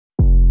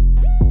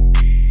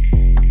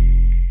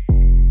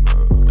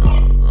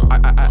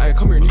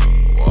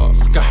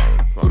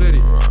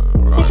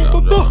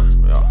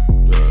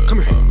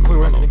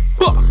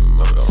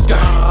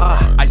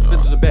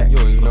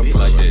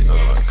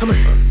Come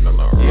here.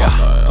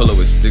 Yeah, pull it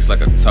with sticks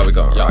like a tie, we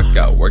gon' rock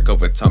out. Work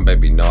overtime,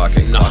 baby, no, I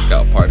can't clock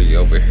out. Party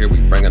over here, we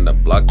bringin' the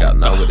block out.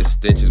 Now with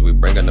extensions, we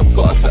bringin' the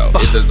blocks out.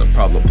 If there's a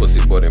problem,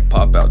 pussy boy, then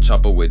pop out.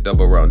 Chopper with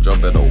double round drum,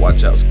 better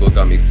watch out. School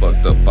got me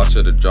fucked up, I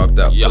should've dropped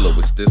out. Pull it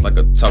with sticks like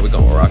a tie, we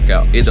gon' rock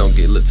out. It don't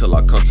get lit till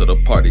I come to the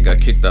party. Got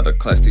kicked out of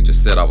class, teacher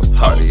said I was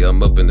tardy.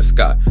 I'm up in the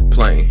sky,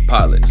 plane,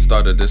 pilot,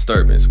 started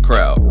disturbance,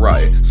 crowd,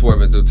 riot.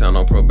 Swerving through town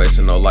on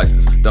probation, no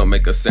license. Don't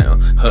make a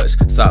sound, hush,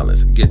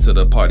 silence. Get to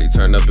the party,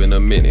 turn up in a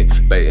minute.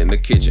 Bay in the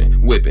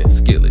kitchen, whipping,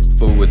 skillet.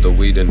 Food with the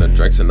weed and the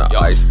drinks and the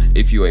ice.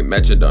 If you ain't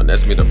matching, don't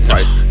ask me the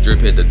price.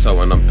 Drip hit the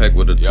toe and I'm packed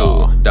with a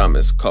tool.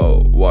 Diamonds,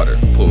 cold, water,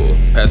 pool.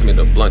 Pass me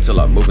the blunt till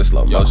I move in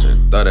slow motion.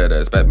 Throw that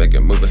ass back, make it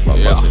move in slow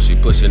motion. She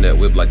pushing that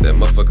whip like that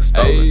motherfucker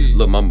stolen.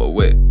 Lil' mama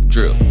wet,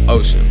 drill,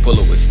 ocean. Pull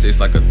it with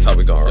sticks like a tie,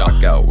 we gon'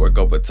 rock out. Work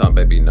overtime,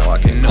 baby, no, I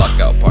can't clock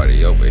out.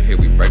 Party over here,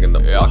 we bringin' the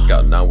block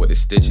out. Now with the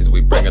stitches,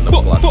 we bringin' the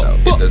blocks out.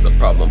 If there's a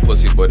problem,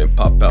 pussy boy, then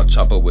pop out.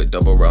 Chopper with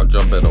double round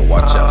drum, better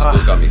watch out.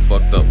 School got me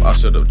fucked up, I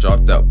should've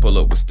dropped out. Pull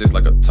up with sticks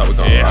like a tie, we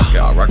gon' rock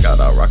out. Rock out,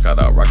 I rock out,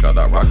 I rock out,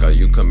 I rock out.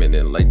 You coming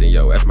in late, then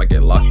your ass might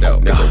get locked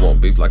out. Nigga won't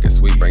beef like it's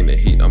sweet, bring the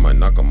heat. I might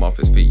knock him off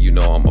his feet, you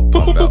know I'ma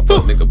pop out.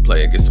 Fuck nigga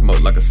play and get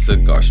smoked like a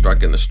cigar.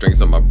 Striking the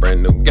strings on my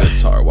brand new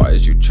guitar. Why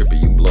is you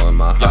tripping, you blowing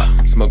my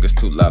hot? Smoke is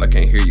too loud, I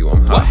can't hear you,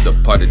 I'm hot. The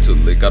party too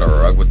lit, gotta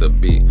rock with the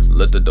beat.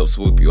 Let the dope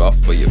swoop you off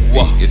for your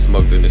feet. Get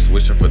smoked in the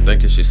swisher for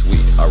thinking shit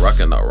sweet. I rock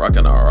and I rock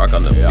and I rock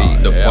on the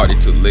beat. The party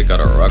too lit,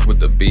 gotta rock with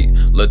the beat.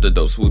 Let the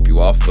dope swoop you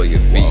off for your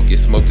feet. Get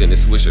smoked in the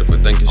swisher for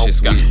thinking shit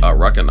sweet. I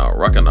rock and I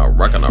rock and I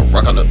rock and I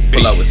rock on the beat.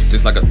 Pull out with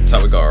sticks like a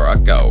tie, we gon'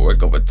 rock out.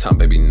 Work overtime,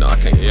 baby, no, I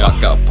can't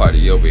clock out.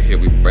 Party over here,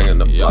 we bringin'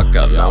 the block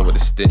out. Now with the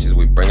stitches,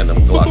 we bringin'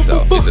 them glocks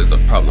out. If there's a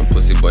problem,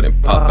 pussy boy,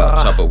 then pop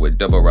out. Chopper with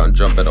double round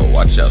drum, better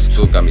watch out.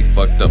 School got me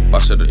fucked up, I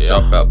should've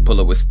dropped out. Pull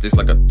it with sticks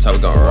like a tie, we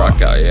gon'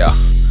 rock out, yeah.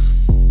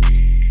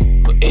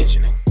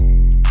 Engineering.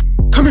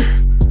 Come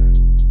here.